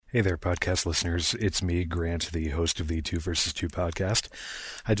Hey there, podcast listeners. It's me, Grant, the host of the 2 versus 2 podcast.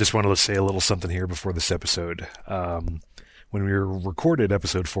 I just wanted to say a little something here before this episode. When we recorded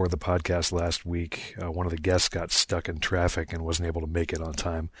episode 4 of the podcast last week, one of the guests got stuck in traffic and wasn't able to make it on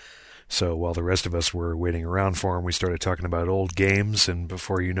time. So while the rest of us were waiting around for him, we started talking about old games, and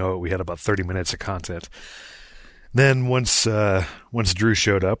before you know it, we had about 30 minutes of content. Then once Drew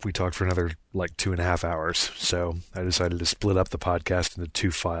showed up, we talked for another 2.5 hours. So I decided to split up the podcast into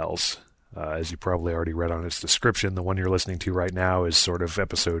 2 files. As you probably already read on its description, the one you're listening to right now is sort of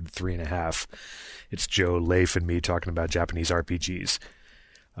episode 3.5. It's Joe, Leif, and me talking about Japanese RPGs.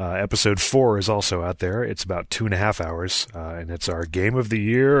 Episode 4 is also out there. It's about 2.5 hours, and it's our Game of the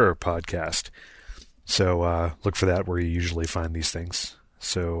Year podcast. So look for that where you usually find these things.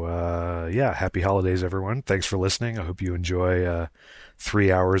 So, happy holidays, everyone. Thanks for listening. I hope you enjoy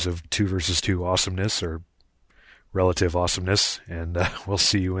 3 hours of 2 versus 2 awesomeness, or relative awesomeness, and we'll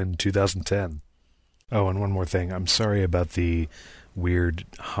see you in 2010. Oh, and one more thing. I'm sorry about the weird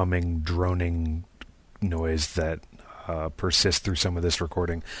humming, droning noise that persists through some of this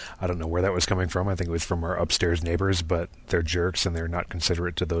recording. I don't know where that was coming from. I think it was from our upstairs neighbors, but they're jerks and they're not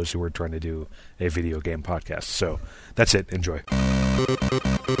considerate to those who are trying to do a video game podcast. So that's it. Enjoy.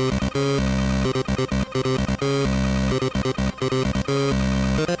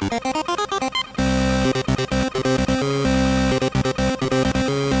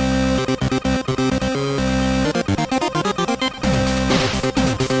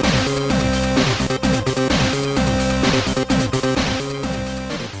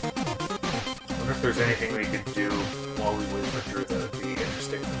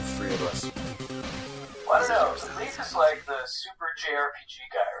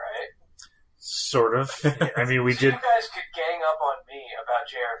 Sort of. I mean, we did. You guys could gang up on me about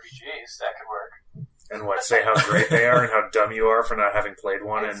JRPGs. That could work. And what? Say how great they are and how dumb you are for not having played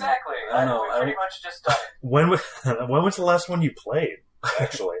one. Exactly. I know. We pretty much just done it. When was the last one you played?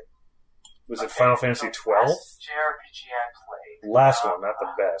 Actually, was it Final Fantasy XII? JRPG I played. Last one, not the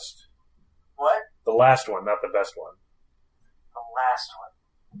best. What? The last one, not the best one. The last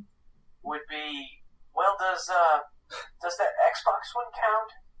one would be. Well, does that Xbox one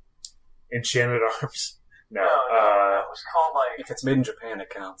count? Enchanted Arms? No. It was called If it's made in Japan, it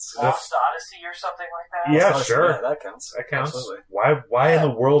counts. Lost Odyssey or something like that? Yeah, Odyssey, sure. Yeah, that counts. That counts. Absolutely. Why in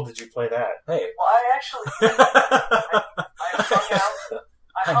the world did you play that? Hey. Well, I actually...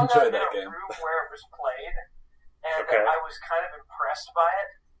 I hung out in a game. room where it was played, and Okay. I was kind of impressed by it,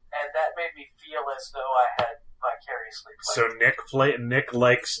 and that made me feel as though I had vicariously played. So Nick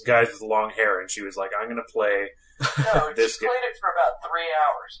likes guys with long hair, and she was like, I'm going to play No, this she game. played it for about 3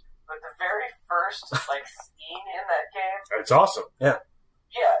 hours. But the very first scene in that game, It's awesome.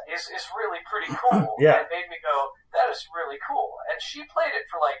 is really pretty cool. Yeah. It made me go, that is really cool. And she played it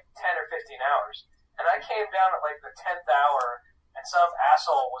for 10 or 15 hours. And I came down at the 10th hour, and some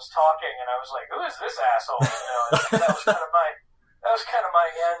asshole was talking, and I was like, who is this asshole? And that was kind of my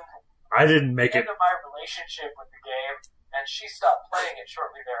end. I didn't make it. End of my relationship with the game, and she stopped playing it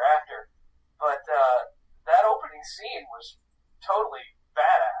shortly thereafter. But that opening scene was totally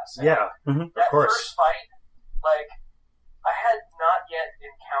badass. Yeah, That of course. first fight, I had not yet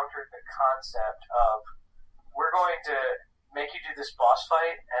encountered the concept of we're going to make you do this boss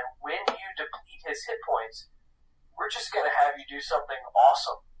fight, and when you deplete his hit points, we're just going to have you do something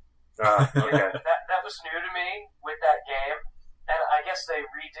awesome. Okay. That was new to me with that game, and I guess they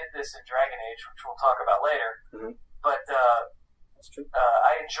redid this in Dragon Age, which we'll talk about later. Mhm. But That's true.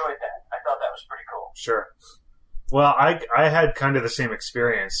 I enjoyed that. I thought that was pretty cool. Sure. Well, I had kind of the same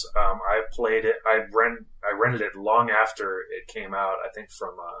experience. I played it. I rented it long after it came out. I think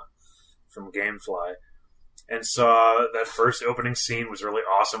from GameFly, and saw that first opening scene was really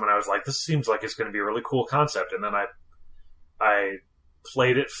awesome. And I was like, this seems like it's going to be a really cool concept. And then I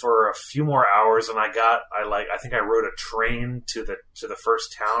played it for a few more hours, and I think I rode a train to the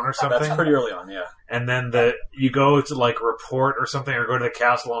first town or something. That's pretty early on, yeah. And then you go to report or something, or go to the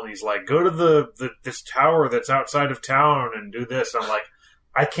castle, and he's like, go to this tower that's outside of town and do this. And I'm like,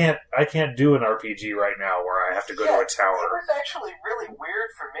 I can't do an RPG right now where I have to go to a tower. It was actually really weird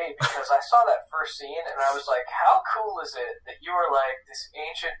for me because I saw that first scene and I was like, how cool is it that you are this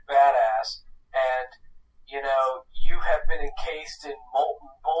ancient badass and you have been encased in molten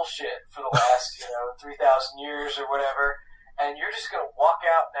bullshit for the last 3,000 years or whatever, and you're just going to walk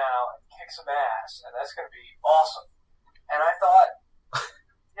out now and kick some ass, and that's going to be awesome. And I thought,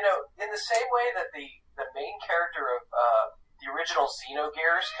 in the same way that the main character of the original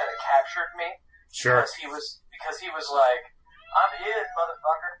Xenogears kind of captured me, Sure. because he was like, I'm in,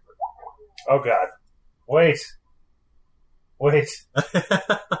 motherfucker. Oh God! Wait.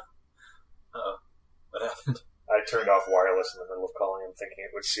 thinking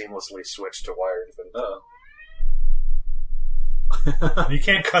it would seamlessly switch to wired, but Uh-oh. you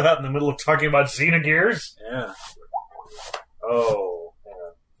can't cut out in the middle of talking about Xenogears. Yeah. Oh, hang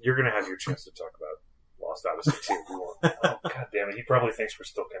on. You're gonna have your chance to talk about Lost Odyssey too. Oh, God damn it! He probably thinks we're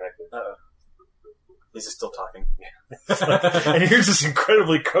still connected. Uh-oh. He's just still talking. And here's this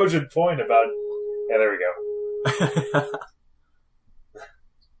incredibly cogent point about. Yeah, there we go.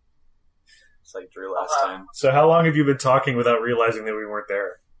 It's like Drew last time. So, how long have you been talking without realizing that we weren't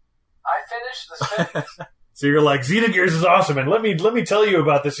there? I finished the sentence. So you're like, Xenogears is awesome, and let me tell you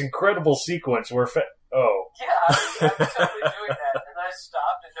about this incredible sequence where. Yeah, I was totally doing that, and then I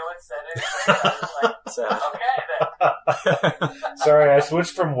stopped, and no one said anything. I was like, Sad. okay, then. Sorry, I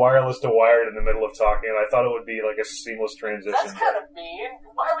switched from wireless to wired in the middle of talking, and I thought it would be like a seamless transition. That's kind of mean.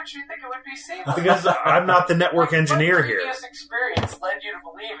 Why would you think it would be seamless? Because I'm not the network engineer here. Previous experience led you to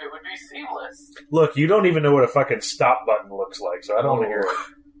believe it would be seamless. Look, you don't even know what a fucking stop button looks like, so I don't want to hear it.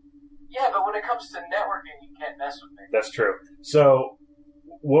 Yeah, but when it comes to networking, you can't mess with me. That's true. So,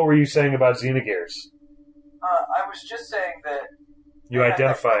 what were you saying about Xenogears? I was just saying that You had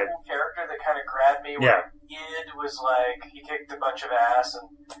identified. that cool character that kind of grabbed me. Yeah. Where Id was like, he kicked a bunch of ass, and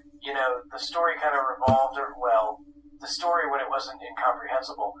the story kind of revolved. The story when it wasn't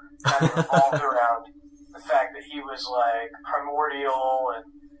incomprehensible kind of revolved around the fact that he was like primordial and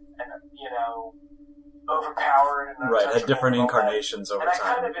overpowered and Right, had untouchable different and all that. incarnations over And I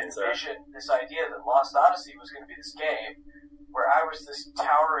time. kind of envisioned this idea that Lost Odyssey was going to be this game where I was this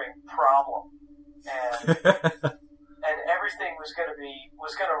towering problem, and everything was going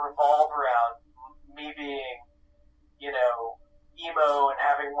to revolve around me being, emo and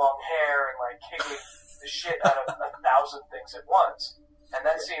having long hair and like kicking the shit out of 1,000 things at once. And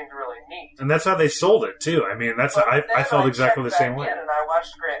that seemed really neat. And that's how they sold it, too. I mean, I felt exactly the same way. And I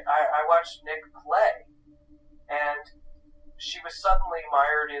watched I watched Nick play, and she was suddenly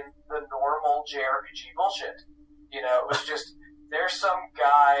mired in the normal JRPG bullshit. It was just, there's some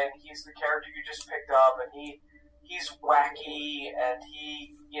guy, and he's the character you just picked up, and he's wacky, and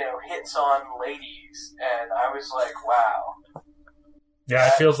he, hits on ladies, and I was like, wow. Yeah,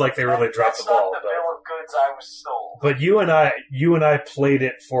 it feels like they really dropped the ball. That's not the bill of goods I was sold. But you and I played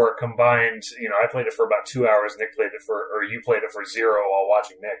it for a combined, I played it for about 2 hours, Nick played it you played it for 0 while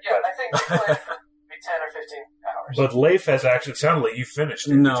watching Nick. Yeah, I think Nick played it for 10 or 15 hours. But Leif has actually, it sounded like you finished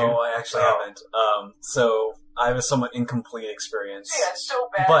it. No, did you? I actually haven't. So I have a somewhat incomplete experience. Yeah, it's so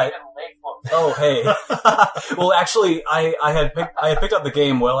bad But- even Leif looked at Oh, it. hey. Well, actually, I had picked up the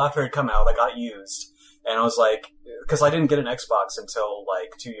game well after it had come out. I got it used, and I was like, because I didn't get an Xbox until like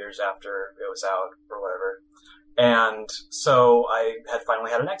 2 years after it was out or whatever, and so I had finally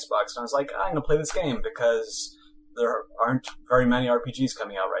had an Xbox, and I was like, I'm gonna play this game because there aren't very many RPGs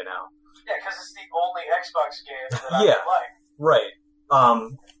coming out right now. Yeah, because it's the only Xbox game that I Yeah. would like. Right.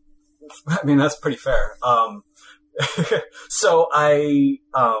 I mean, that's pretty fair. So I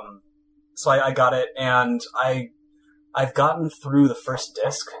got it, and I've gotten through the first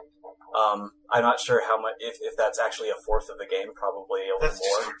disc. I'm not sure how much, if that's actually a fourth of the game, probably a little That's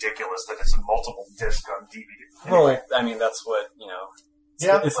just more. ridiculous that it's a multiple disc on DVD. Well, I mean, that's what,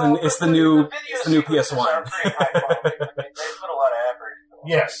 Yeah. it's the new video sequences are PS1. pretty high quality. I mean, they put a lot of effort into them.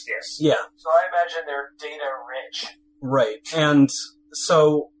 Yes. Yeah. So I imagine they're data rich. Right, and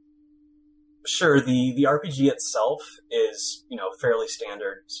so, sure, the RPG itself is, fairly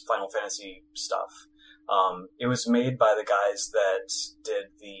standard Final Fantasy stuff. It was made by the guys that did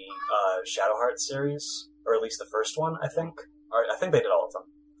the Shadow Heart series, or at least the first one, I think. Or I think they did all of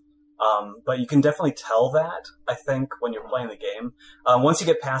them. But you can definitely tell that, I think, when you're playing the game. Once you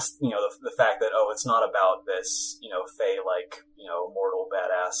get past, the fact that, it's not about this, Fey, mortal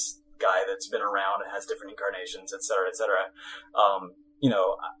badass guy that's been around and has different incarnations, et cetera, et cetera.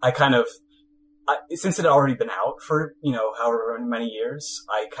 I kind of, since it had already been out for, however many years,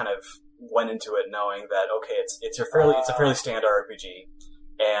 I kind of went into it knowing that, okay, it's a fairly standard RPG.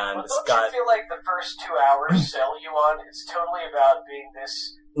 And Well, it's don't got, you feel like the first 2 hours sell you on it's totally about being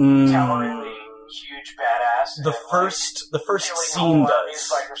this toweringly huge badass? the first scene does.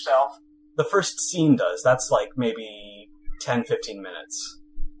 By yourself. The first scene does. That's like maybe 10, 15 minutes.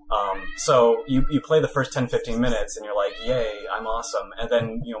 So you play the first 10, 15 minutes and you're like, yay, I'm awesome. And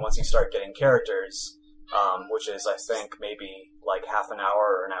then, once you start getting characters, which is, I think, maybe like half an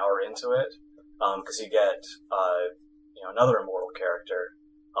hour or an hour into it, because you get, another immortal character.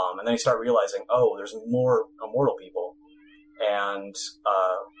 And then you start realizing, oh, there's more immortal people. And,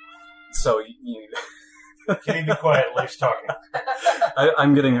 so you Can you be quiet? Leif's talking.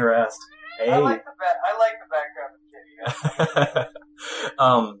 I'm getting harassed. Hey. I like the background of Kitty.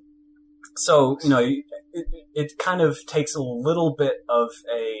 So, it kind of takes a little bit of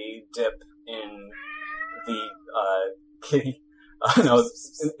a dip in the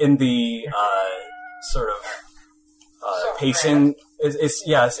in the sort of pacing.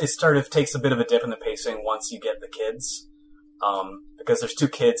 It sort of takes a bit of a dip in the pacing once you get the kids, because there's two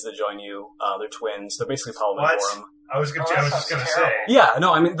kids that join you. They're twins. They're basically Palominorum. I was just gonna say. Yeah,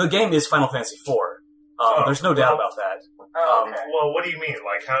 no, I mean the game is Final Fantasy IV. There's no doubt about that. Okay. Well, what do you mean?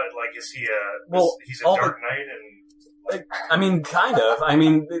 Like how? Like is he a? Well, he's a Dark Knight and. I mean, kind of. I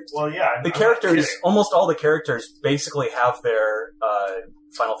mean, well, yeah. The characters, almost all the characters, basically have their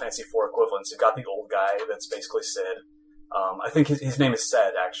Final Fantasy IV equivalents. You've got the old guy that's basically Sid. I think his name is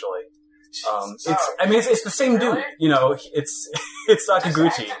Ced, actually. It's the same dude. Really? You know, it's Sakaguchi. This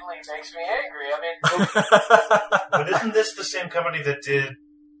actively makes me angry. I mean, But isn't this the same company that did?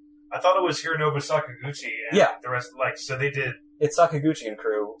 I thought it was Hironobu Sakaguchi. And Yeah. The rest, so they did. It's Sakaguchi and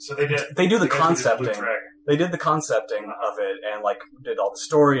crew. So they did. They do the guys who did Blue concepting. Dragon. They did the concepting of it and did all the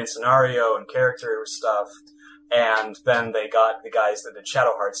story and scenario and character stuff. And then they got the guys that did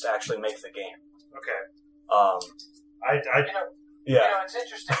Shadow Hearts to actually make the game. Okay. you know, it's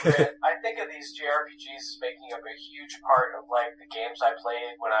interesting that I think of these JRPGs as making up a huge part of the games I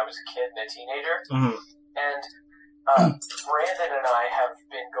played when I was a kid and a teenager. Mm-hmm. And Brandon and I have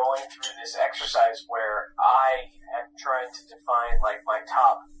been going through this exercise where I am trying to define my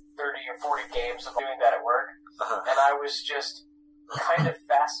top 30 or 40 games of doing that at work. Uh-huh. And I was just kind of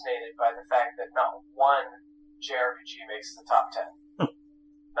fascinated by the fact that not one JRPG makes the top 10.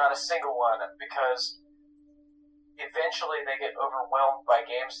 Not a single one, because eventually they get overwhelmed by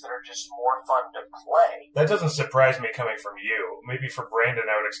games that are just more fun to play. That doesn't surprise me coming from you. Maybe for Brandon,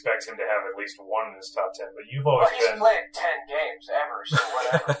 I would expect him to have at least one in his top 10. But you've always He's been. played 10 games ever, so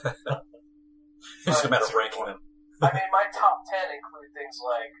whatever. It's just a matter of ranking them. I mean, my top 10 include things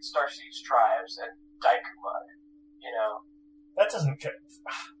like Star Siege Tribes and Daikumud. You know, That doesn't.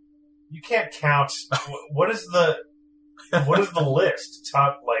 You can't count. What is the list?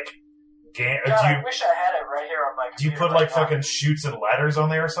 Top game? God, I wish I had it right here on my Do you computer. put fucking chutes and ladders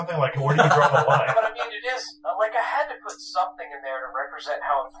on there or something? Where do you draw the line? But I mean, it is I had to put something in there to represent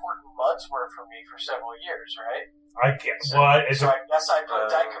how important MUDs were for me for several years, right? I guess. So, Well, so I guess I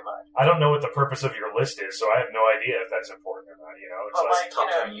put Daikumud. I don't know what the purpose of your list is, so I have no idea if that's important or not. It's But top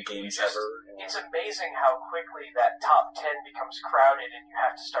 10 you games just, ever. It's amazing how quickly that top 10 becomes crowded, and you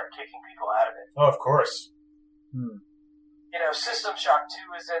have to start kicking people out of it. oh, of course, System Shock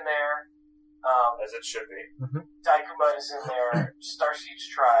 2 is in there. as it should be. Daikumud is in there. Star Siege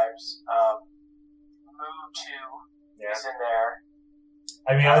Tribes. Moo 2 is in there.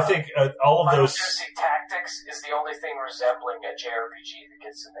 I mean, I think all of Final those. Fantasy Tactics is the only thing resembling a JRPG that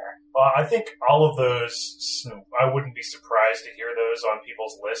gets in there. I think all of those. I wouldn't be surprised to hear those on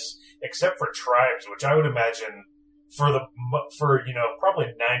people's lists, except for Tribes, which I would imagine for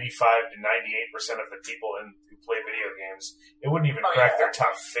probably 95 to 98% of the people who play video games, it wouldn't even crack their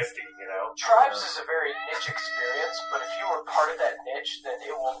top 50. Tribes is a very niche experience, but if you were part of that niche, then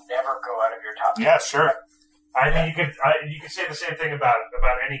it will never go out of your top 10. Yeah, sure. I mean, you could say the same thing about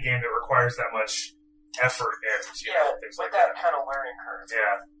any game that requires that much effort and things like that kind of learning curve.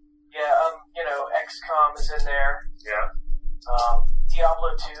 Yeah. XCOM is in there. Yeah.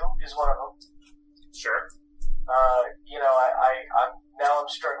 Diablo 2 is one of them. Sure. I'm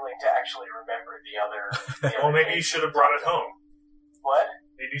struggling to actually remember the other. Well, maybe you should have brought it home. What?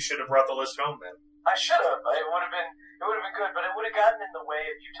 Maybe you should have brought the list home then. I should have. It would have been good, but it would have gotten in the way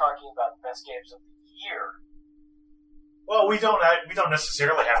of you talking about the best games of the year. Well, we don't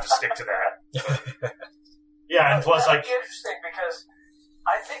necessarily have to stick to that. Yeah, and plus, that'd be interesting because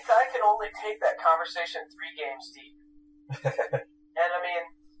I think I can only take that conversation 3 games deep, and I mean,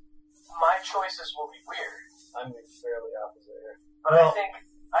 my choices will be weird. I'm fairly opposite here. But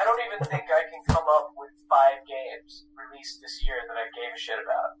I don't even think I can come up with 5 games released this year that I gave a shit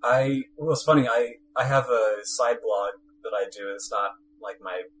about. It's funny. I have a side blog that I do. It's not like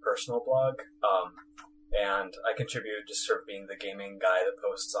my personal blog. And I contribute just sort of being the gaming guy that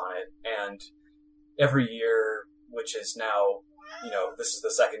posts on it. And every year, which is now, this is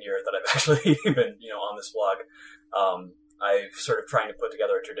the second year that I've actually been, on this blog, I've sort of trying to put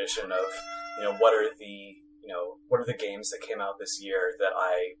together a tradition of, what are the games that came out this year that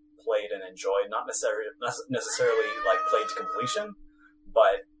I played and enjoyed, not necessarily played to completion,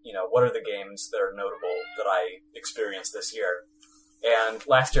 but, what are the games that are notable that I experienced this year? And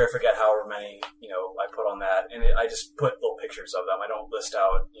last year, I forget however many, I put on that, and I just put little pictures of them. I don't list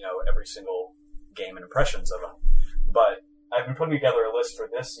out, every single game and impressions of them. But I've been putting together a list for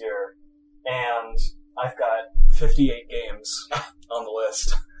this year, and I've got 58 games on the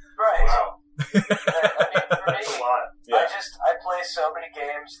list. Right. Wow. play so many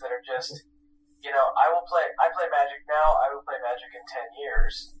games that are just, I play Magic now, I will play Magic in 10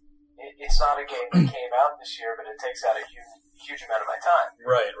 years. It's not a game that came out this year, but it takes out a huge amount of my time.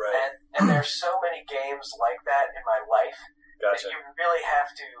 Right. And there's so many games like that in my life Gotcha. that you really have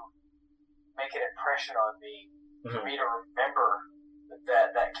to make an impression on me for me to remember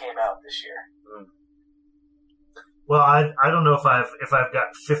that came out this year. Well, I don't know if I've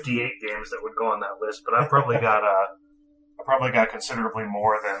got 58 games that would go on that list, but I've probably got considerably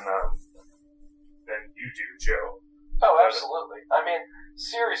more than you do, Joe. Oh, absolutely. I mean,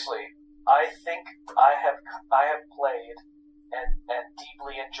 seriously, I think I have played and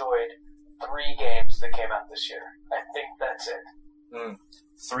deeply enjoyed 3 games that came out this year. I think that's it.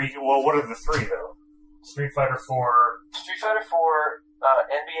 3. Well, what are the 3 though? Street Fighter 4,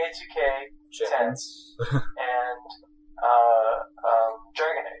 NBA 2K10, and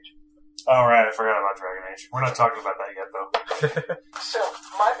Dragon Age. Oh, right, I forgot about Dragon Age. We're not talking about that yet, though. So,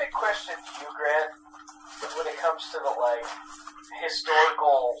 my big question to you, Grant, when it comes to the,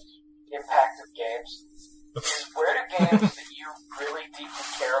 historical impact of games, is where do games that you really deeply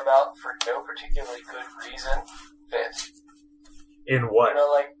care about for no particularly good reason fit? In what?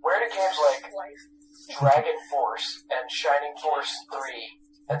 Where do games like Dragon Force and Shining Force 3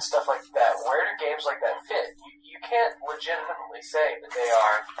 and stuff like that, where do games like that fit? You can't legitimately say that they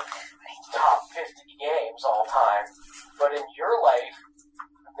are top 50 games all time, but in your life,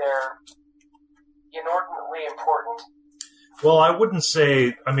 they're inordinately important. Well, I wouldn't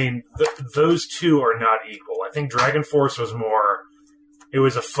say... I mean, those two are not equal. I think Dragon Force was more... It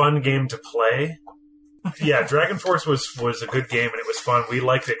was a fun game to play. Yeah, Dragon Force was a good game, and it was fun. We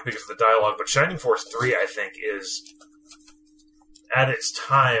liked it because of the dialogue, but Shining Force 3, I think, is... at its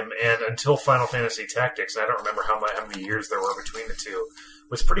time, and until Final Fantasy Tactics, and I don't remember how many years there were between the two,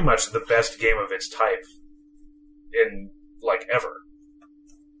 was pretty much the best game of its type in, ever.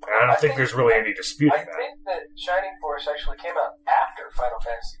 And I don't think there's really any disputing that. I think that Shining Force actually came out after Final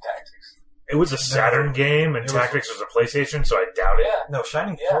Fantasy Tactics. It was a Saturn game, and Tactics was a PlayStation, so I doubt it. Yeah. No,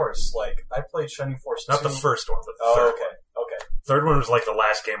 Shining Force, I played Shining Force 2. Not the first one, but the third one. Okay. Third one was the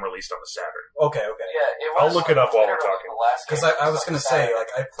last game released on the Saturn. Okay. Yeah, it was. I'll look it up while we're talking. Because I was going to say,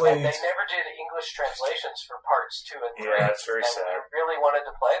 I played... And they never did English translations for parts 2 and 3. Yeah, that's very sad. I really wanted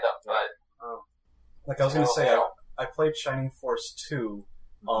to play them, but... I was going to say, I played Shining Force 2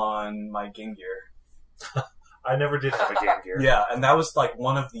 on my Game Gear. I never did have a Game Gear. Yeah, and that was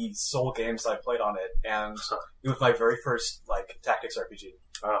one of the sole games I played on it, and it was my very first tactics RPG.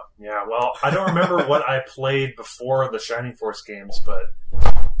 Oh, yeah. Well, I don't remember what I played before the Shining Force games, but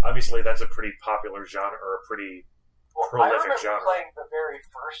obviously that's a pretty popular genre, or a pretty prolific genre. I remember playing the very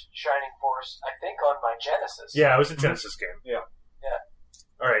first Shining Force, I think, on my Genesis. Yeah, it was a Genesis game. Yeah.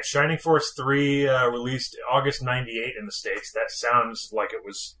 All right, Shining Force 3 released August '98 in the States. That sounds like it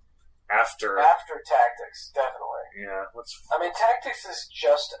was after Tactics, definitely. Yeah, Tactics is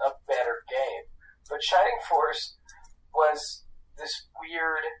just a better game, but Shining Force was this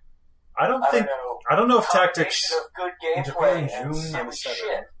weird. I don't know if Tactics of good gameplay and silly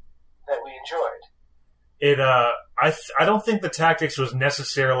shit that we enjoyed. I don't think the Tactics was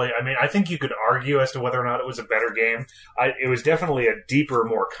necessarily... I think you could argue as to whether or not it was a better game. It was definitely a deeper,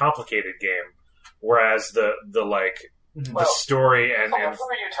 more complicated game, whereas the story and... Who are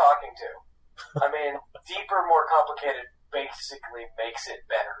you talking to? Deeper, more complicated basically makes it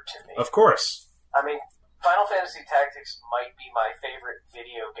better to me. Of course. Final Fantasy Tactics might be my favorite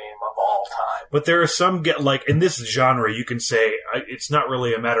video game of all time. But there are some, in this genre, you can say, it's not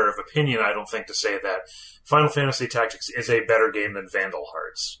really a matter of opinion, I don't think, to say that Final Fantasy Tactics is a better game than Vandal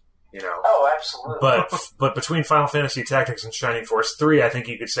Hearts. Oh, absolutely. But between Final Fantasy Tactics and Shining Force 3, I think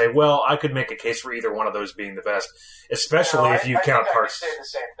you could say, well, I could make a case for either one of those being the best, especially if you count parts. I would say the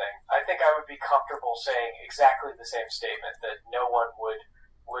same thing. I think I would be comfortable saying exactly the same statement, that no one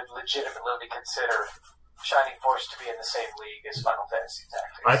would legitimately consider Shining Force to be in the same league as Final Fantasy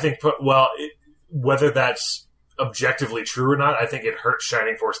Tactics. I think, whether that's objectively true or not, I think it hurt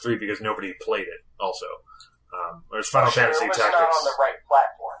Shining Force 3 because nobody played it also. Whereas Final Fantasy Tactics... It was not on the right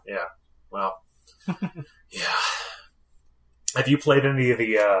platform. Yeah, well... yeah. Have you played any of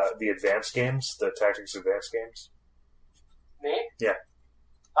the advanced games, the Tactics advanced games? Me? Yeah.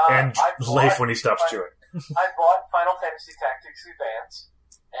 And Leif when he stops chewing. I bought Final Fantasy Tactics Advance,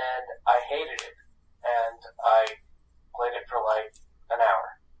 and I hated it. And I played it for an hour.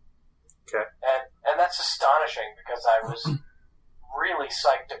 Okay. And that's astonishing because I was really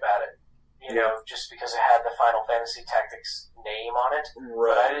psyched about it. Just because it had the Final Fantasy Tactics name on it.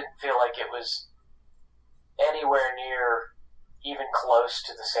 Right. But I didn't feel like it was anywhere near even close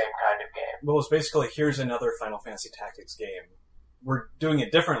to the same kind of game. Well, it's basically, here's another Final Fantasy Tactics game we're doing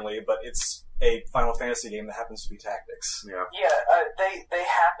it differently, but it's a Final Fantasy game that happens to be tactics. Yeah. Yeah, they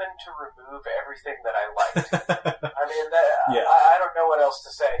happen to remove everything that I liked. I mean, Yeah. I don't know what else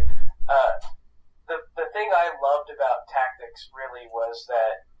to say. The thing I loved about Tactics really was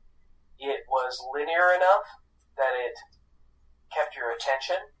that it was linear enough that it kept your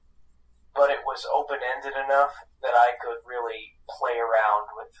attention, but it was open-ended enough that I could really play around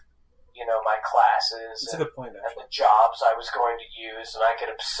with, my classes That's a good point, and actually. the jobs I was going to use, and I could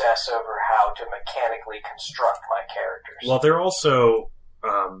obsess over how to mechanically construct my characters. Well, they're also,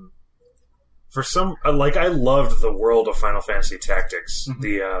 for some, I loved the world of Final Fantasy Tactics. Mhm.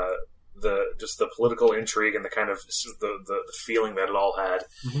 The political intrigue and the kind of the feeling that it all had.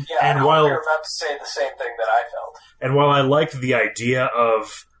 Yeah, And I while- hope you're about to say the same thing that I felt. And while I liked the idea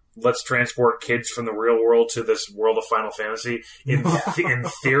of let's transport kids from the real world to this world of Final Fantasy, in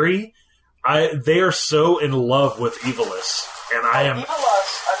theory, they are so in love with Evilus, and I am.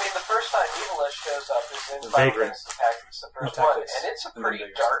 Evilus, the first time Evilus shows up is in Final Vagrant. Fantasy Tactics, the first No, one, Tactics. and it's a And then pretty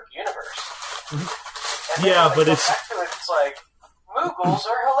Vagrant. dark universe. And Yeah, then, but go it's- back to it, it's like Moogles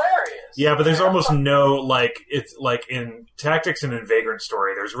are hilarious. Yeah, but there's almost no it's like in Tactics and in Vagrant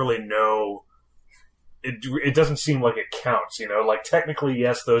Story. There's really no. It doesn't seem like it counts, Like technically,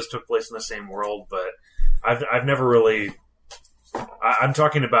 yes, those took place in the same world, but I've never really. I'm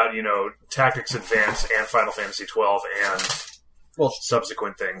talking about Tactics Advance and Final Fantasy 12 and Well,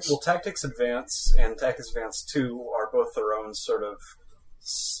 subsequent things. Well, Tactics Advance and Tactics Advance 2 are both their own sort of,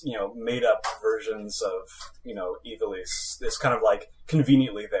 made-up versions of, Ivalice. It's kind of like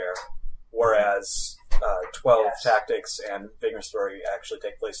conveniently there, whereas 12 Yes. Tactics and Vagrant Story actually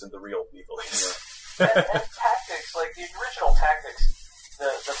take place in the real Ivalice. and Tactics, like the original Tactics,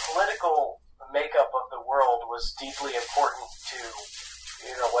 the political makeup of the world was deeply important to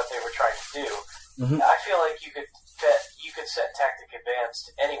what they were trying to do. Mhm. I feel like you could set Tactic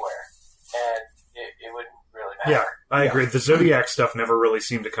Advanced anywhere, and it wouldn't really matter. Yeah, I agree. The Zodiac stuff never really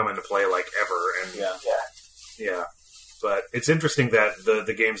seemed to come into play ever, and Yeah. But it's interesting that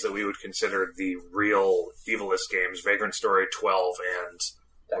the games that we would consider the real Evilus games, Vagrant Story 12 and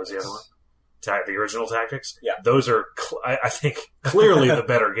what was the other one? The original Tactics? Yeah. Those are, I think, clearly the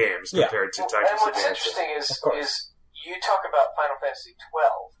better games Yeah. compared to Well, Tactics and what's Advance. interesting Of course. is you talk about Final Fantasy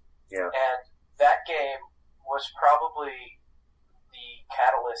 12, Yeah. and that game was probably the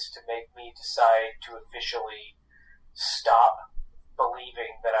catalyst to make me decide to officially stop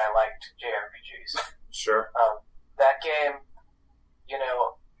believing that I liked JRPGs. Sure. That game,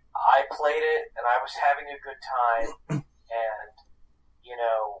 I played it and I was having a good time, and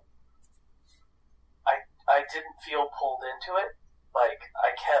I didn't feel pulled into it. Like,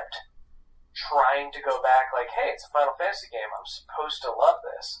 I kept trying to go back, like, hey, it's a Final Fantasy game, I'm supposed to love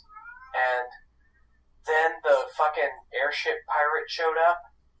this. And then the fucking airship pirate showed up,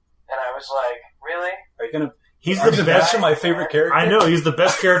 and I was like, really? Are you gonna? He's Are the you best. bashing my favorite character? I know, he's the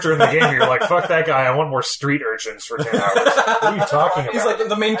best character in the game. You're like, fuck that guy, I want more street urchins for 10 hours. What are you talking He's about? like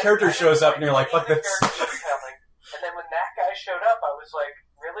the main character shows up, and you're like, I "Fuck knew this." the character was coming. And then when that guy showed up, I was like,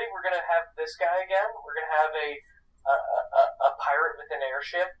 really? We're gonna have this guy again? We're gonna have a pirate with an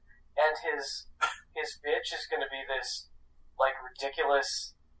airship, and his bitch is gonna be this like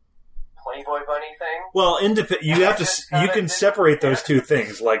ridiculous Playboy bunny thing? Well, you can separate those two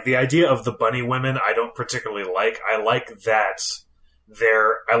things. Like the idea of the bunny women, I don't particularly like. I like that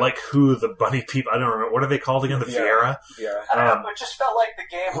I like who the bunny people. I don't remember what are they called again. The Viera. Yeah. I don't know, it just felt like the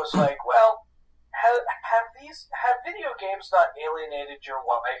game was like, well, have video games not alienated your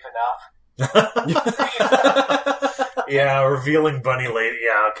wife enough? Yeah, revealing bunny lady.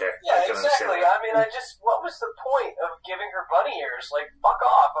 Yeah, okay. Yeah, I can exactly. understand that. What was the point of giving her bunny ears? Like, fuck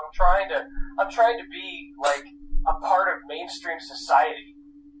off. I'm trying to be like a part of mainstream society.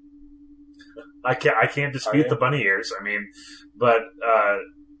 I can't dispute the bunny ears. I mean, but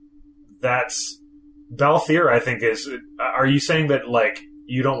that's Balthier. I think is. Are you saying that like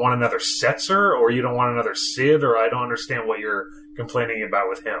you don't want another Setzer or you don't want another Cid, or I don't understand what you're complaining about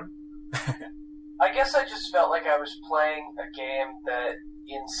with him? I guess I just felt like I was playing a game that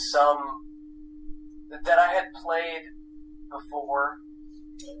that I had played before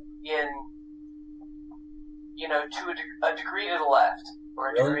to a degree to the left or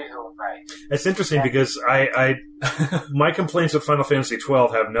a degree to the right. It's interesting because my complaints with Final Fantasy XII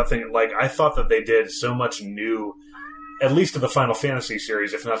have nothing. Like I thought that they did so much new, at least to the Final Fantasy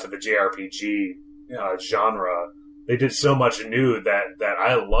series, if not to the JRPG genre. They did so much new that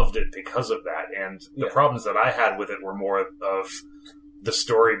I loved it because of that. And the problems that I had with it were more of the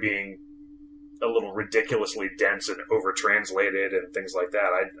story being a little ridiculously dense and over-translated and things like that.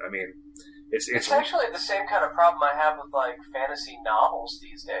 I mean, It's actually the same kind of problem I have with like fantasy novels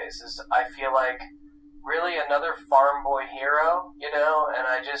these days. Is I feel like really another farm boy hero, you know, and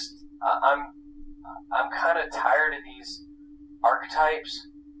I just I'm kind of tired of these archetypes.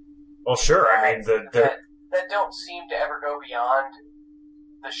 Well, sure. I mean, that don't seem to ever go beyond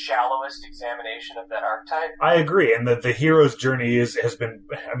the shallowest examination of that archetype. I agree, and the hero's journey has been.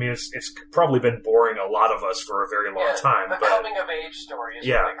 I mean, it's probably been boring a lot of us for a very long time. The coming of age story is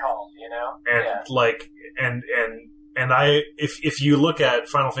what they call it, you know. And like, and I, if you look at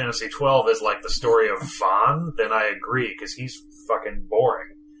Final Fantasy XII as like the story of Vaan, then I agree because he's fucking boring.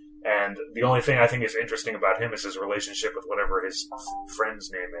 And the only thing I think is interesting about him is his relationship with whatever his friend's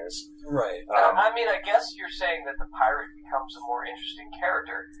name is. Right. I mean, I guess you're saying that the pirate becomes a more interesting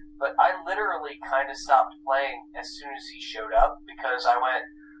character, but I literally kind of stopped playing as soon as he showed up because I went,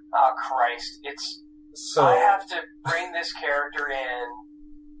 oh, Christ, I have to bring this character in,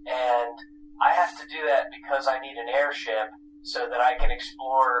 and I have to do that because I need an airship so that I can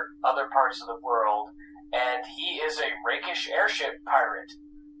explore other parts of the world, and he is a rakish airship pirate.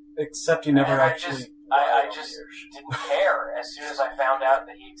 Except you never I just didn't care as soon as I found out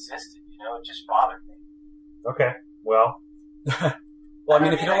that he existed. You know, it just bothered me. Okay, well. Well, I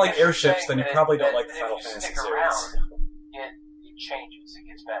mean, if you don't like airships, then you probably don't like the Final Fantasy series. It changes. It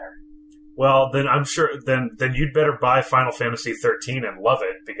gets better. Well, then I'm sure. Then you'd better buy Final Fantasy 13 and love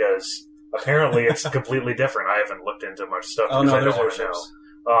it because apparently it's completely different. I haven't looked into much stuff because I don't want to know.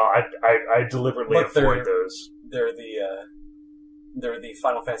 I deliberately avoid those. They're the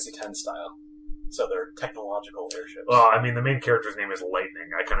Final Fantasy X style, so they're technological airships. Well, I mean, the main character's name is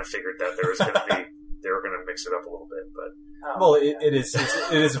Lightning. I kind of figured that they were going to mix it up a little bit, but it is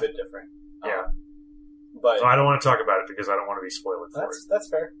a bit different. Yeah, but so I don't want to talk about it because I don't want to be spoiled for it. That's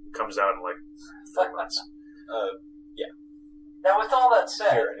fair. It comes out in like 3 months. Yeah. Now, with all that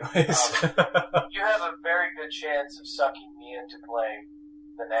said, anyways. you have a very good chance of sucking me into playing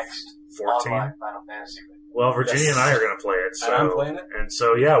the next 14 online Final Fantasy. Well, Virginia and I are going to play it. So, and I'm playing it. And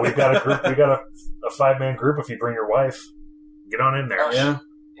so, yeah, we've got a group. We got a 5-man group. If you bring your wife, get on in there. Oh, yeah.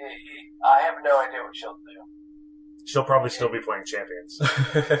 I have no idea what she'll do. She'll probably still be playing Champions.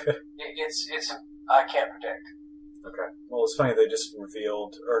 It's I can't predict. Okay. Well, it's funny. They just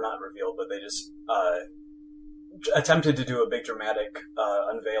not revealed, but they just attempted to do a big dramatic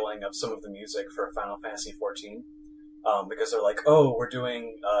unveiling of some of the music for Final Fantasy XIV. Because they're like, oh, we're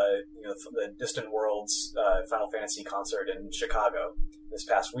doing the Distant Worlds Final Fantasy concert in Chicago this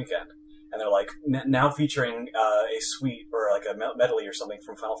past weekend, and they're like now featuring a suite or like a medley or something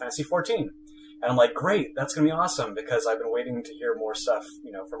from Final Fantasy XIV, and I'm like, great, that's gonna be awesome because I've been waiting to hear more stuff,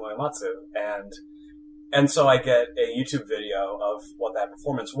 from Uematsu, and so I get a YouTube video of what that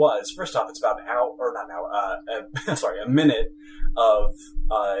performance was. First off, it's about a minute of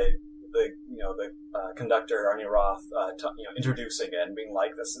the conductor Arnie Roth, introducing it and being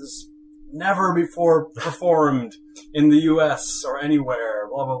like, "This is never before performed in the U.S. or anywhere."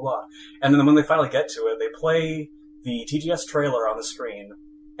 Blah blah blah. And then when they finally get to it, they play the TGS trailer on the screen,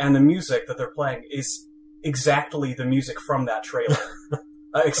 and the music that they're playing is exactly the music from that trailer,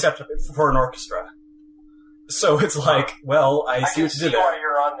 except for an orchestra. So it's like, well, I see what you did there. Why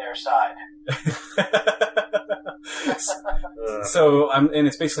you're on their side. So and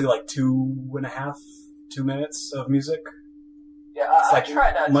it's basically like 2 minutes of music. Yeah, I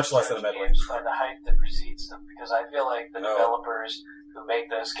try not much to less than a judge medley. games by the hype that precedes them because I feel like the developers who make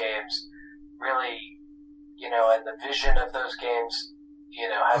those games really, and the vision of those games,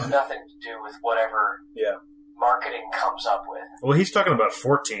 have nothing to do with whatever marketing comes up with. Well, he's talking about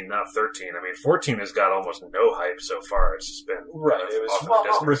 14, not 13. I mean, 14 has got almost no hype so far. It's just been It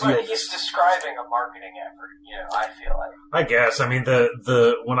was but he's describing a marketing effort. I feel like. I guess. I mean,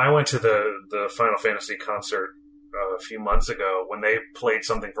 when I went to the Final Fantasy concert a few months ago, when they played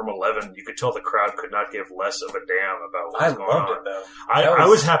something from 11, you could tell the crowd could not give less of a damn about what was going on. I loved it, though. I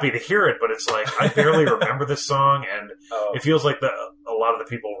was happy to hear it, but it's like, I barely remember this song, and it feels like a lot of the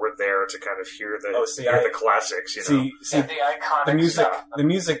people were there to kind of hear the classics, See, the iconic stuff. The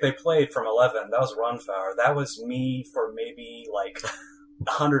music they played from 11, that was Runfauer. That was me for maybe like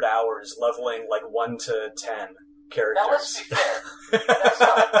 100 hours leveling like 1 to 10 characters. Now let's be fair. That's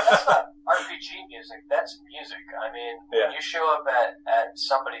not RPG music. That's music. I mean, when you show up at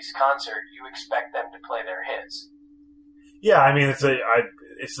somebody's concert, you expect them to play their hits. Yeah, I mean, it's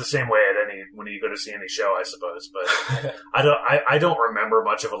the same way when you go to see any show, I suppose. But I don't remember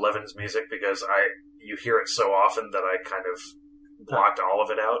much of 11's music because you hear it so often that I kind of blocked all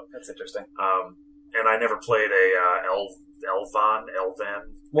of it out. That's interesting. and I never played a Elvan.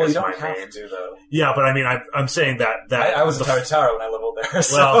 Well, you as don't my have name. to, though. Yeah, but I mean, I'm saying that I was a Taro when I leveled there.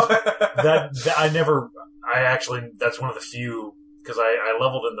 So. Well, that that's one of the few, because I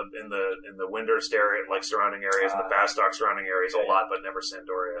leveled in the Windhurst area, like surrounding areas, and the Bastock surrounding areas a lot, but never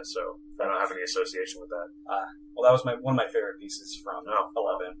Sandoria, so I don't have any association with that. Well, that was one of my favorite pieces from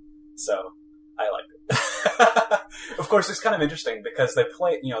 11, so I liked it. Of course, it's kind of interesting because they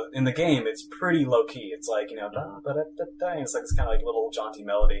play, in the game, it's pretty low key. It's like, it's like this kind of like little jaunty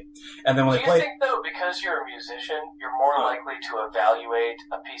melody. And then when they play. Do you think, though, because you're a musician, you're more likely to evaluate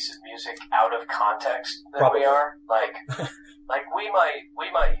a piece of music out of context than Probably. we are? Like we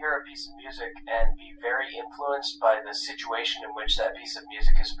might hear a piece of music and be very influenced by the situation in which that piece of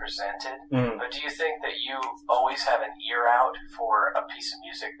music is presented. But do you think that you always have an ear out for a piece of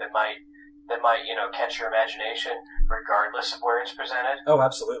music that might catch your imagination regardless of where it's presented? Oh,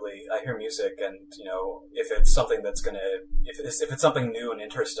 absolutely. I hear music, and if it's something that's if it's something new and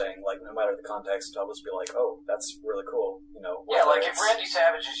interesting, like no matter the context, I'll just be like, oh, that's really cool. Yeah, like if Randy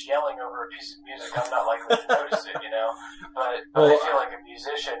Savage is yelling over a piece of music, I'm not likely to notice it. But I feel like a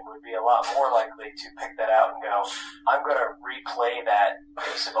musician would be a lot more likely to pick that out and go, I'm going to replay that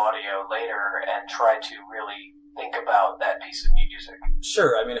piece of audio later and try to really think about that piece of music.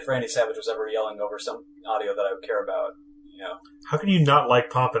 Sure. I mean, if Randy Savage was ever yelling over some audio that I would care about, How can you not like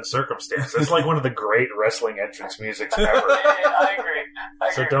Pomp and Circumstance? It's like one of the great wrestling entrance musics ever. I agree.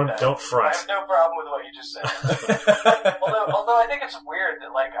 So don't front. I have no problem with what you just said. although I think it's weird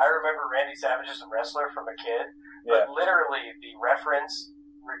that, like, I remember Randy Savage as a wrestler from a kid, but literally the reference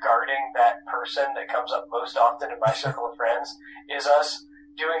regarding that person that comes up most often in my circle of friends is us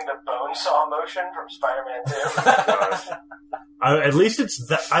doing the bone saw motion from Spider-Man 2. At least it's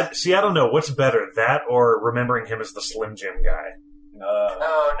that. I don't know what's better, that or remembering him as the Slim Jim guy. No,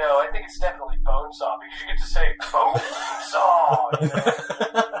 I think it's definitely bone saw because you get to say bone saw.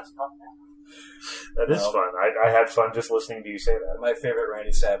 That's fun. That is fun. I had fun just listening to you say that. My favorite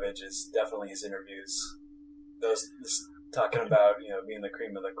Randy Savage is definitely his interviews. Those talking about being the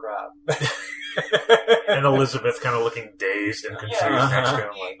cream of the crop. And Elizabeth kind of looking dazed and confused next to him.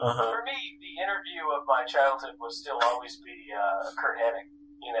 For me, the interview of my childhood will still always be Kurt Hennig.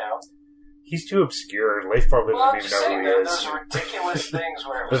 He's too obscure. Leif probably didn't even know who he is. Those ridiculous things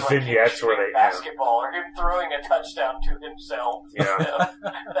where it The was like vignettes him where they basketball or him throwing a touchdown to himself. Yeah.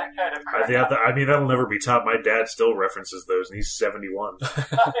 That kind of crap. I mean, that'll never be topped. My dad still references those, and he's 71.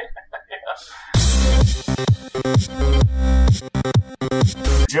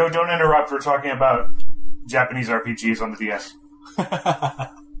 Joe, don't interrupt. We're talking about Japanese RPGs on the DS.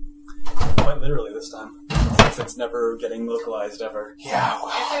 Quite literally this time. Since it's never getting localized ever. Yeah.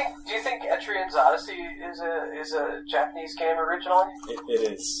 Do you think Etrian's Odyssey is a Japanese game originally?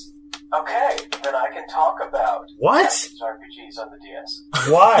 It is. Okay, then I can talk about What? Japanese RPGs on the DS.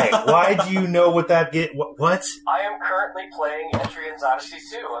 Why? Why do you know what that get? What? I am currently playing Etrian's Odyssey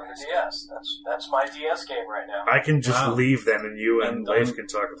 2 on the DS. That's my DS game right now. I can just leave then, and you and Leif can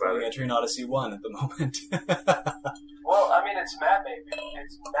talk about it. Etrian Odyssey 1 at the moment. Well, I mean, it's map making.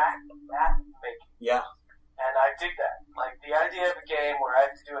 It's map making. Yeah. And I dig that. Like, the idea of a game where I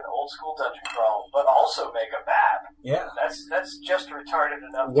have to do an old school dungeon crawl, but also make a map. Yeah. That's just retarded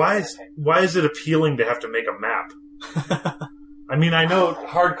enough. Why is it appealing to have to make a map? I mean, I know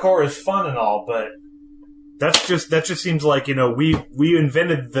hardcore is fun and all, but that just seems like, we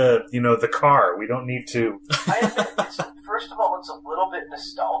invented the car. We don't need to. I admit, first of all, it's a little bit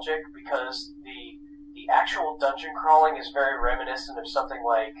nostalgic because the actual dungeon crawling is very reminiscent of something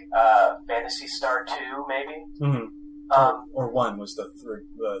like Phantasy Star 2, maybe. Mm-hmm. Or 1 was the three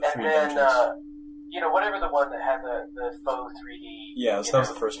and then, dungeons. Whatever the one that had the faux 3D. Yeah, that was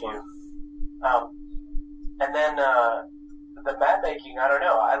the first one. And then the map making, I don't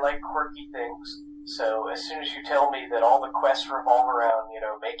know. I like quirky things. So as soon as you tell me that all the quests revolve around,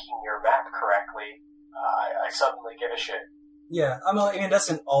 making your map correctly, I suddenly give a shit. Yeah, I mean, it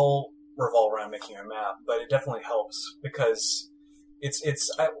doesn't all revolve around making your map, but it definitely helps because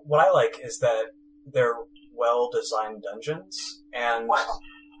what I like is that they're well-designed dungeons, and well,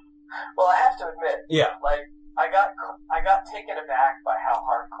 I have to admit, like I got taken aback by how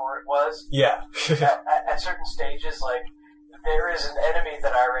hardcore it was. Yeah, at certain stages, like there is an enemy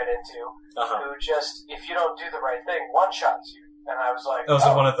that I ran into who just, if you don't do the right thing, one-shots you, and I was like, was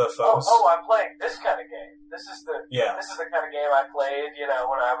it one of the foes? Oh, I'm playing this kind of game. This is the kind of game I played, when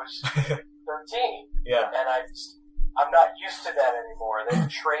I was 13. Yeah. And I'm not used to that anymore.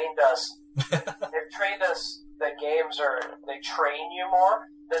 They've trained us. That games they train you more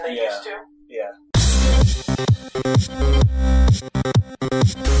than they used to. Yeah.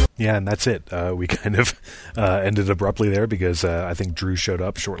 Yeah, and that's it. We kind of ended abruptly there because I think Drew showed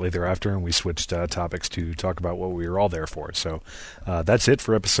up shortly thereafter, and we switched topics to talk about what we were all there for. So that's it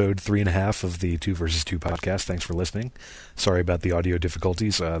for episode 3.5 of the 2 vs. 2 podcast. Thanks for listening. Sorry about the audio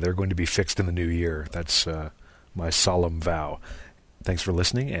difficulties. They're going to be fixed in the new year. That's my solemn vow. Thanks for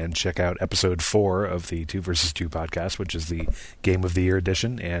listening, and check out episode 4 of the 2 vs. 2 podcast, which is the Game of the Year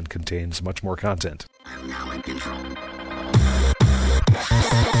edition and contains much more content. I'm now in control.